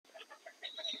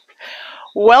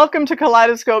Welcome to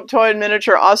Kaleidoscope Toy and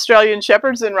Miniature Australian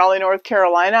Shepherds in Raleigh, North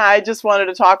Carolina. I just wanted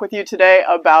to talk with you today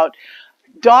about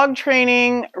dog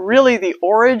training, really the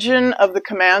origin of the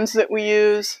commands that we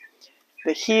use.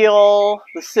 The heel,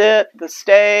 the sit, the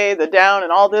stay, the down,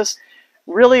 and all this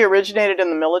really originated in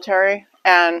the military.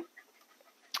 And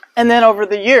then over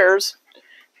the years,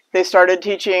 they started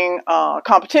teaching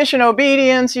competition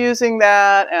obedience using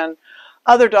that and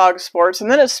other dog sports. And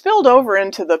then it spilled over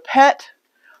into the pet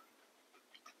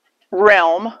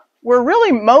realm, where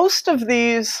really most of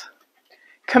these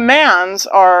commands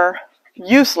are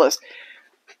useless.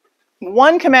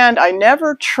 One command I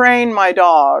never train my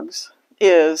dogs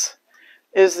is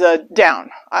the down.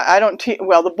 I don't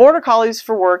well, the border collies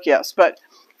for work, yes, but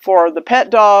for the pet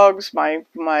dogs, my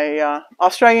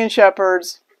Australian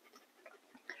Shepherds,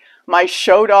 my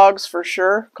show dogs for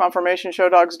sure, conformation show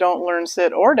dogs don't learn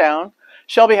sit or down.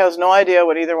 Shelby has no idea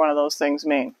what either one of those things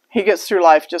mean. He gets through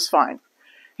life just fine.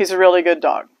 He's a really good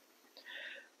dog.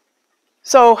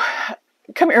 So,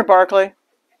 come here, Barkley.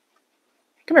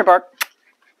 Come here, Bark.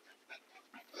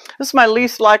 This is my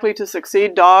least likely to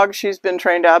succeed dog. She's been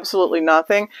trained absolutely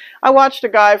nothing. I watched a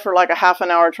guy for like a half an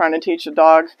hour trying to teach a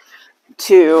dog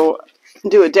to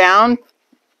do a down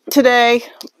today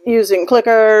using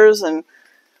clickers and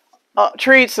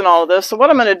treats and all of this. So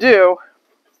what I'm going to do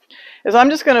is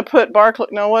I'm just going to put Barkley.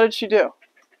 No, what did she do?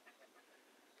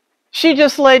 She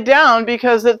just laid down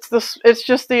because it's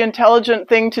just the intelligent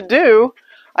thing to do.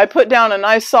 I put down a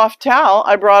nice soft towel.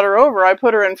 I brought her over. I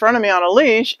put her in front of me on a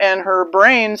leash, and her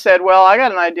brain said, well, I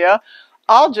got an idea.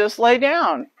 I'll just lay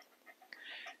down.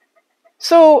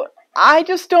 So I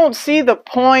just don't see the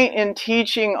point in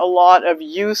teaching a lot of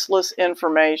useless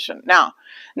information. Now,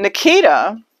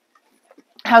 Nikita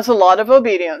has a lot of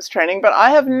obedience training, but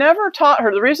I have never taught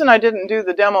her. The reason I didn't do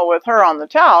the demo with her on the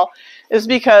towel is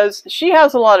because she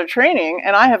has a lot of training,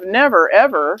 and I have never,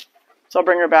 ever, so I'll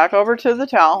bring her back over to the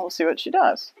towel. We'll see what she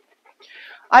does.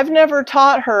 I've never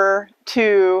taught her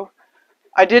to,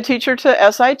 I did teach her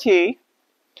to SIT,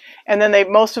 and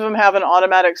then most of them have an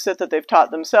automatic sit that they've taught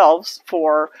themselves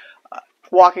for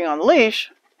walking on the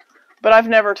leash, but I've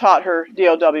never taught her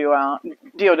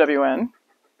DOWN.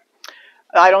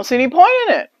 I don't see any point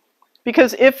in it,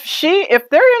 because if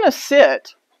they're in a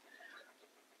sit,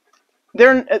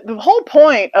 the whole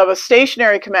point of a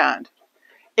stationary command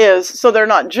is so they're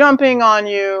not jumping on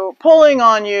you, pulling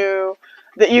on you,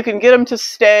 that you can get them to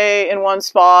stay in one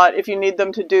spot if you need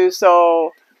them to do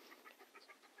so.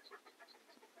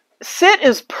 Sit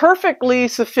is perfectly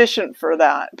sufficient for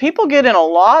that. People get in a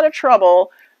lot of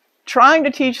trouble trying to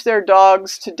teach their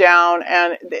dogs to down,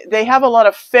 and they have a lot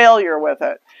of failure with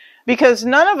it. Because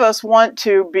none of us want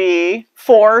to be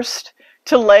forced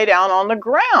to lay down on the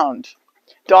ground.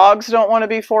 Dogs don't want to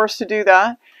be forced to do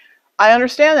that. I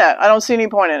understand that. I don't see any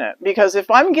point in it. Because if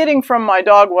I'm getting from my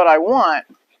dog what I want,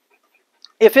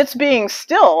 if it's being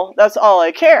still, that's all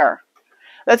I care.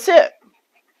 That's it.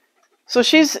 So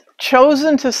she's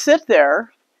chosen to sit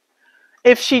there.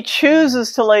 If she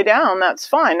chooses to lay down, that's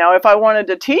fine. Now, if I wanted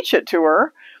to teach it to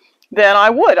her, then I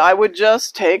would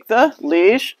just take the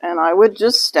leash and I would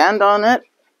just stand on it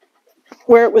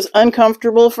where it was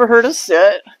uncomfortable for her to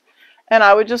sit, and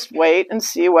I would just wait and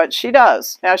see what she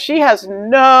does. Now, she has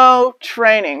no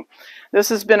training. This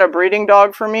has been a breeding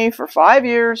dog for me for 5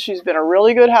 years. She's been a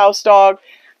really good house dog.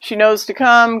 She knows to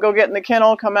come, go get in the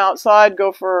kennel, come outside,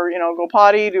 go for, go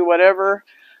potty, do whatever.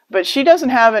 But she doesn't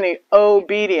have any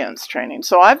obedience training.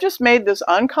 So I've just made this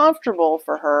uncomfortable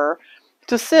for her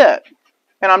to sit.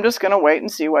 And I'm just going to wait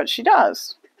and see what she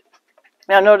does.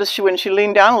 Now notice when she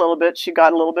leaned down a little bit, she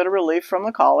got a little bit of relief from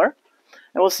the collar.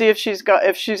 And we'll see if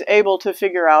she's able to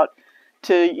figure out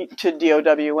to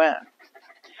DOWN.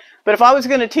 But if I was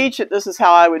going to teach it, this is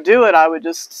how I would do it. I would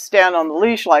just stand on the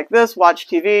leash like this, watch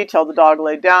TV, tell the dog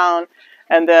lay down,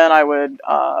 and then I would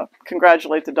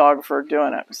congratulate the dog for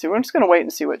doing it. See, we're just going to wait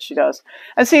and see what she does.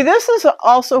 And see, this is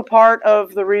also part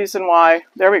of the reason why,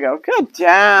 there we go, good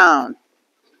down.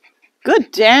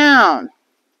 Good down.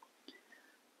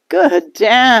 Good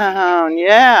down.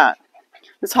 Yeah.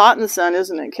 It's hot in the sun,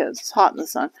 isn't it, kids? It's hot in the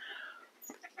sun.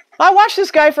 I watched this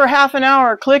guy for half an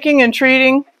hour clicking and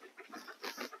treating.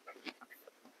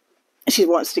 She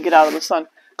wants to get out of the sun.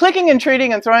 Clicking and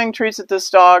treating and throwing treats at this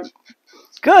dog.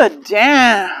 Good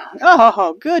down.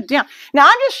 Oh, good down. Now,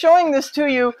 I'm just showing this to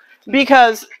you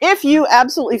because if you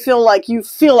absolutely feel like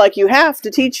you have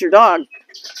to teach your dog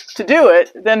to do it,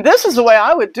 then this is the way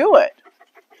I would do it.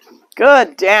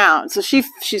 Good down. So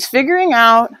she's figuring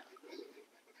out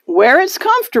where it's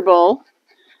comfortable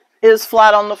is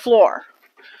flat on the floor.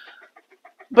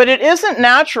 But it isn't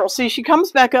natural. See, she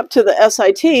comes back up to the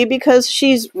SIT because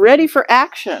she's ready for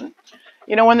action.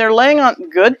 You know, when they're laying on,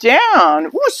 good down.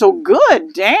 Ooh, so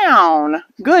good down.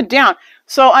 Good down.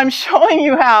 So I'm showing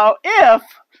you how if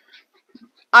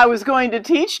I was going to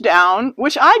teach down,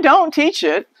 which I don't teach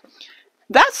it,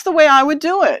 that's the way I would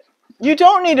do it. You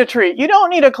don't need a treat. You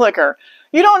don't need a clicker.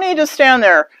 You don't need to stand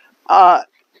there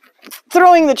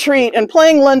throwing the treat and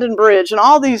playing London Bridge and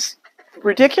all these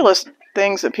ridiculous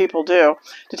things that people do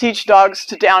to teach dogs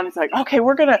to down. It's like, okay,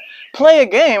 we're going to play a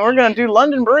game. We're going to do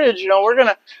London Bridge. You know, we're going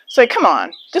to say, come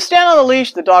on, just stand on the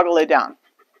leash. The dog will lay down.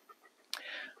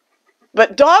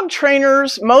 But dog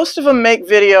trainers, most of them make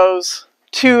videos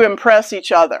to impress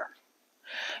each other.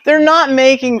 They're not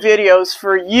making videos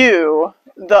for you,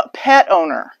 the pet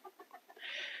owner.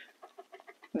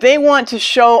 They want to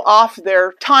show off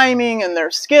their timing and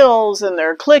their skills and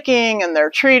their clicking and their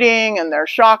treating and their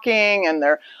shocking and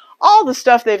their all the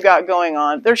stuff they've got going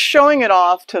on. They're showing it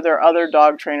off to their other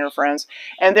dog trainer friends,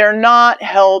 and they're not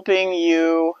helping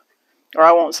you, or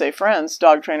I won't say friends,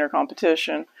 dog trainer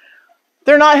competition.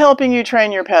 They're not helping you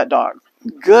train your pet dog.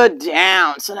 Good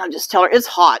down. So now just tell her it's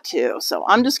hot too. So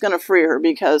I'm just going to free her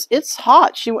because it's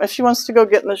hot. If she wants to go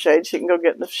get in the shade, she can go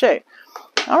get in the shade.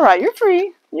 All right, you're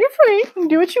free. You're free. You can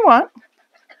do what you want.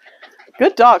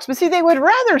 Good dogs. But see, they would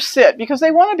rather sit because they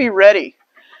want to be ready.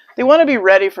 They want to be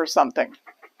ready for something.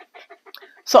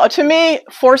 So to me,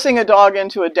 forcing a dog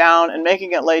into a down and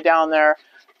making it lay down there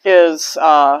is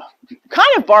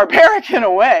kind of barbaric in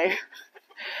a way.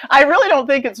 I really don't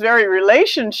think it's very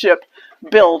relationship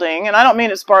building, and I don't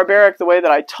mean it's barbaric the way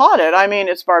that I taught it. I mean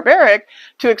it's barbaric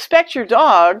to expect your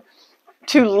dog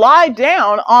to lie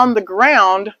down on the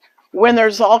ground when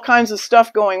there's all kinds of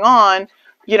stuff going on.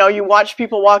 You know, you watch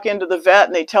people walk into the vet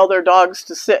and they tell their dogs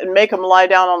to sit and make them lie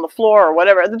down on the floor or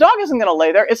whatever. The dog isn't going to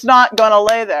lay there. It's not going to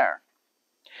lay there.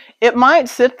 It might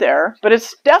sit there, but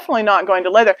it's definitely not going to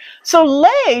lay there. So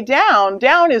lay down.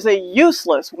 Down is a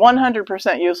useless,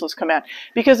 100% useless command.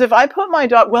 Because if I put my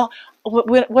dog, well,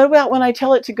 what about when I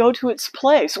tell it to go to its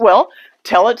place? Well,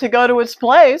 tell it to go to its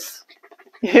place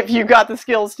if you've got the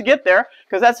skills to get there,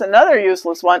 because that's another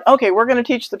useless one. Okay, we're going to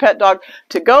teach the pet dog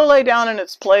to go lay down in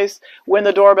its place when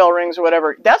the doorbell rings or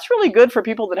whatever. That's really good for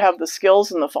people that have the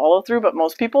skills and the follow-through, but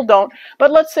most people don't.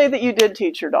 But let's say that you did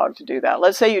teach your dog to do that.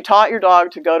 Let's say you taught your dog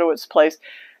to go to its place,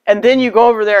 and then you go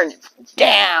over there and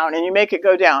down, and you make it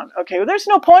go down. Okay, well, there's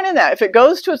no point in that. If it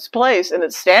goes to its place and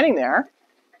it's standing there,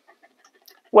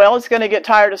 well, it's going to get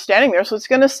tired of standing there, so it's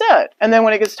going to sit. And then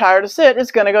when it gets tired of sit,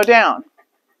 it's going to go down.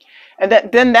 And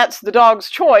then that's the dog's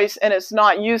choice, and it's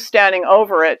not you standing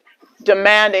over it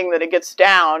demanding that it gets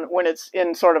down when it's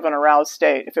in sort of an aroused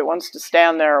state, if it wants to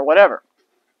stand there or whatever.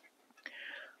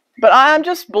 But I'm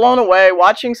just blown away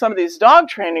watching some of these dog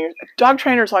trainers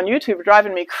on YouTube are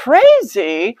driving me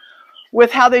crazy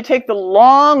with how they take the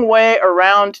long way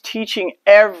around teaching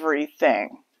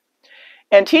everything.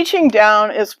 And teaching down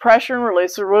is pressure and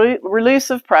release, a release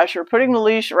of pressure, putting the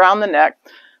leash around the neck.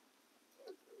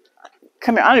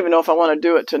 Come here. I don't even know if I want to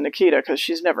do it to Nikita because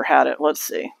she's never had it. Let's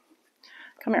see.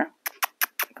 Come here.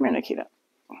 Come here, Nikita.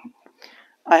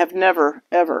 I have never,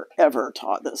 ever, ever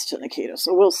taught this to Nikita,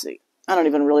 so we'll see. I don't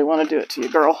even really want to do it to you,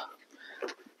 girl.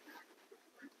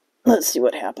 Let's see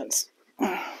what happens.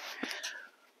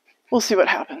 We'll see what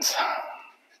happens.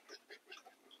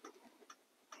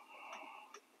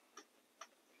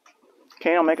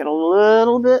 Okay, I'll make it a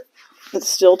little bit. It's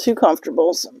still too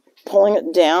comfortable, so I'm pulling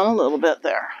it down a little bit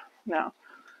there. Now,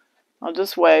 I'll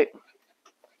just wait.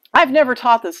 I've never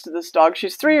taught this to this dog.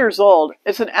 She's 3 years old.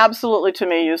 It's an absolutely, to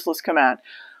me, useless command.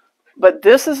 But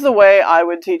this is the way I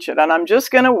would teach it. And I'm just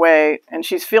going to wait. And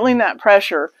she's feeling that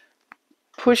pressure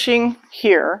pushing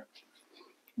here.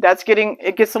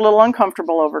 It gets a little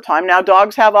uncomfortable over time. Now,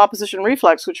 dogs have opposition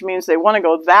reflex, which means they want to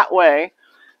go that way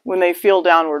when they feel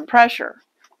downward pressure.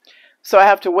 So I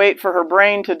have to wait for her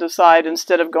brain to decide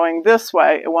instead of going this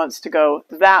way, it wants to go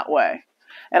that way.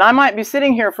 And I might be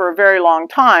sitting here for a very long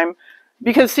time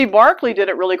because, see, Barkley did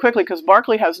it really quickly because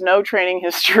Barkley has no training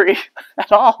history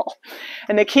at all.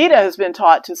 And Nikita has been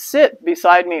taught to sit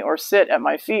beside me or sit at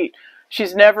my feet.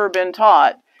 She's never been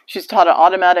taught. She's taught an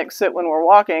automatic sit when we're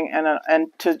walking and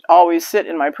to always sit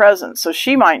in my presence. So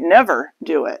she might never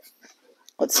do it.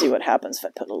 Let's see what happens if I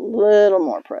put a little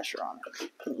more pressure on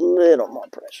it. A little more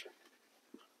pressure.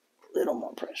 A little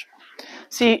more pressure.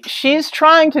 See, she's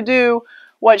trying to do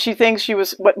what she thinks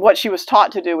what she was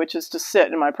taught to do, which is to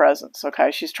sit in my presence.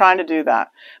 Okay, she's trying to do that,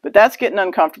 but that's getting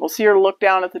uncomfortable. See her look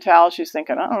down at the towel. She's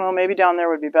thinking, I don't know, maybe down there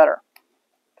would be better.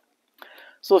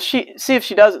 So see if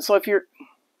she does it. So if your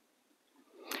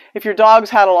dog's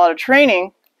had a lot of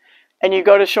training, and you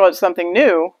go to show it something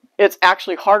new, it's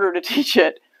actually harder to teach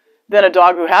it than a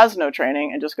dog who has no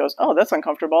training and just goes, oh, that's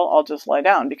uncomfortable, I'll just lie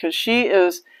down, because she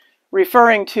is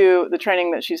referring to the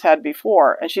training that she's had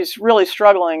before, and she's really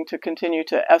struggling to continue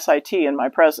to SIT in my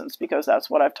presence because that's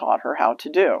what I've taught her how to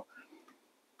do.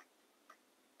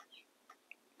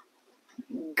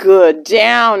 Good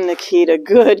down, Nikita.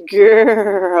 Good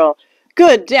girl.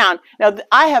 Good down. Now,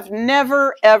 I have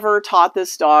never, ever taught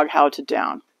this dog how to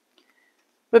down.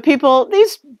 But people,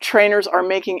 these trainers are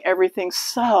making everything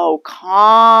so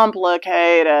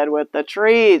complicated with the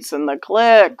treats and the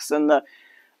clicks and the,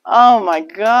 oh my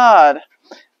God.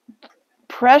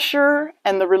 Pressure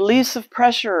and the release of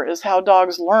pressure is how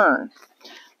dogs learn.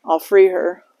 I'll free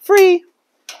her. Free.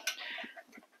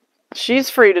 She's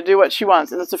free to do what she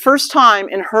wants. And it's the first time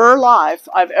in her life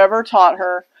I've ever taught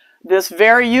her this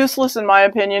very useless, in my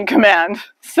opinion, command.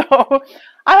 So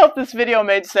I hope this video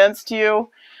made sense to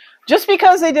you. Just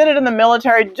because they did it in the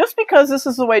military, just because this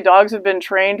is the way dogs have been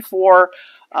trained for,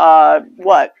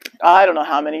 what, I don't know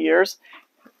how many years,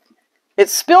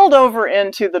 it's spilled over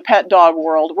into the pet dog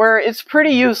world where it's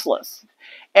pretty useless.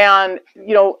 And,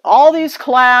 you know, all these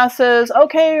classes,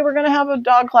 okay, we're going to have a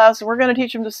dog class and we're going to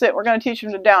teach them to sit, we're going to teach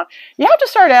them to down. You have to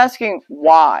start asking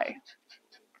why.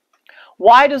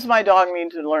 Why does my dog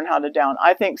need to learn how to down?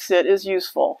 I think sit is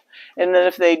useful. And then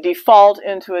if they default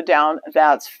into a down,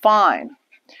 that's fine.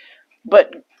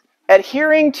 But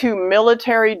adhering to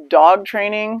military dog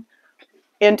training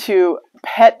into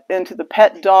the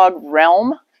pet dog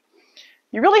realm,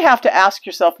 you really have to ask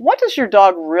yourself, what does your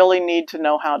dog really need to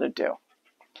know how to do?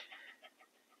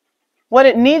 What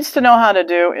it needs to know how to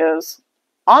do is,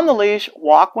 on the leash,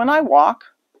 walk when I walk,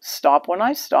 stop when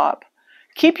I stop,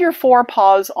 keep your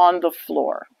forepaws on the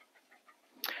floor,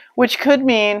 which could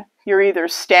mean you're either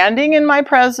standing in my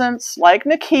presence like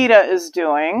Nikita is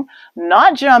doing,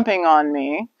 not jumping on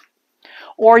me,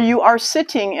 or you are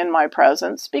sitting in my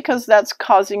presence because that's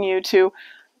causing you to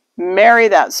marry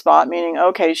that spot, meaning,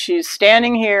 okay, she's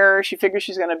standing here, she figures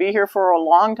she's going to be here for a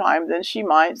long time, then she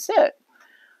might sit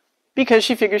because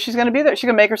she figures she's going to be there. She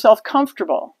can make herself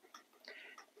comfortable.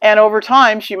 And over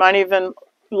time, she might even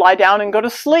lie down and go to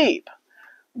sleep.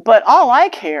 But all I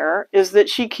care is that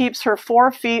she keeps her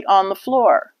 4 feet on the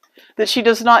floor, that she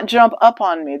does not jump up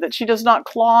on me, that she does not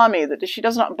claw me, that she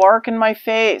does not bark in my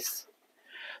face.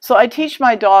 So I teach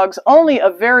my dogs only a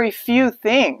very few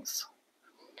things.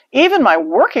 Even my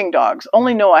working dogs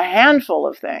only know a handful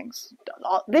of things.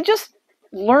 They just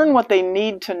learn what they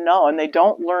need to know, and they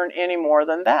don't learn any more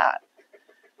than that.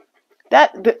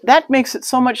 That makes it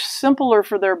so much simpler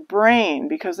for their brain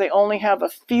because they only have a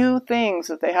few things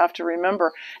that they have to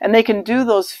remember, and they can do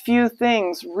those few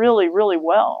things really, really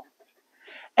well.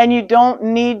 And you don't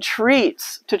need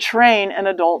treats to train an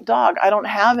adult dog. I don't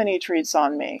have any treats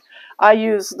on me. I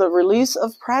use the release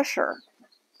of pressure.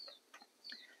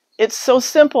 It's so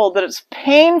simple that it's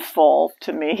painful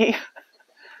to me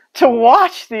to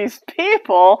watch these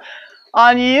people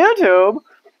on YouTube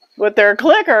with their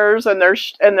clickers and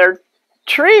their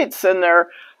treats and their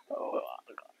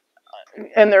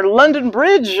London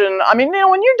Bridge. And I mean, you know,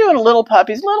 when you're doing little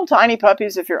puppies, little tiny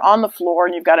puppies, if you're on the floor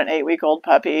and you've got an 8-week-old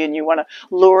puppy and you want to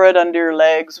lure it under your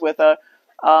legs with a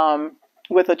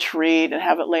treat and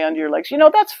have it lay under your legs, you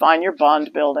know, that's fine. You're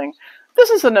bond building.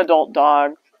 This is an adult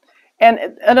dog. And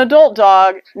an adult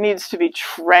dog needs to be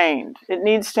trained. It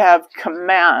needs to have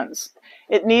commands.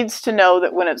 It needs to know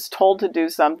that when it's told to do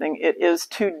something, it is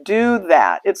to do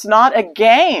that. It's not a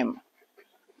game.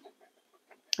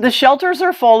 The shelters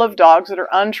are full of dogs that are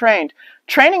untrained.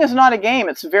 Training is not a game.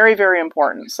 It's very, very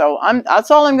important. So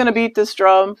that's all I'm going to beat this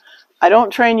drum. I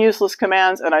don't train useless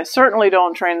commands, and I certainly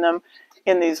don't train them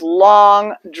in these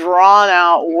long,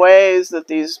 drawn-out ways that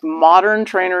these modern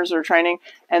trainers are training,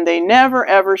 and they never,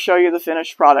 ever show you the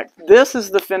finished product. This is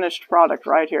the finished product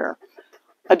right here.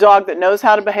 A dog that knows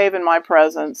how to behave in my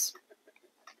presence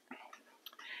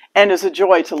and is a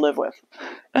joy to live with.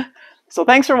 So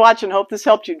thanks for watching. Hope this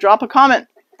helped you. Drop a comment,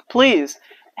 please.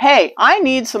 Hey, I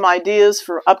need some ideas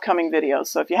for upcoming videos.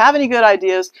 So if you have any good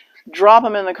ideas, drop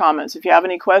them in the comments. If you have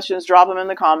any questions, drop them in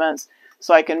the comments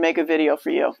so I can make a video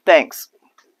for you. Thanks.